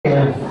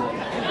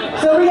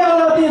So we got a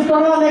lot of things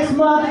going on next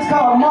month. It's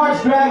called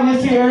March Dragon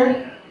this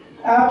year.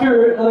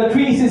 After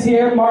Latrice is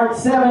here, March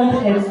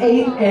 7th and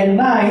 8th and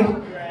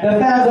 9th. The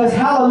fabulous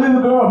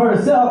Hallelujah Girl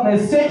herself,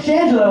 Miss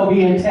Shangela, will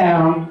be in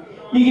town.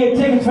 You get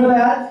tickets for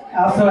that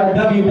also at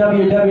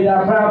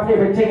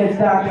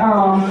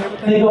www.brownpapertickets.com.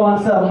 They go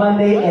on sale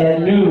Monday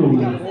at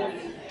noon.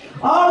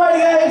 Alright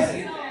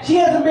guys, she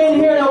hasn't been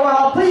here in a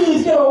while.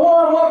 Please give a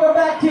warm welcome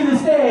back to the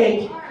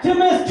stage to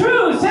Miss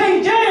True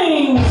St.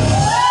 James.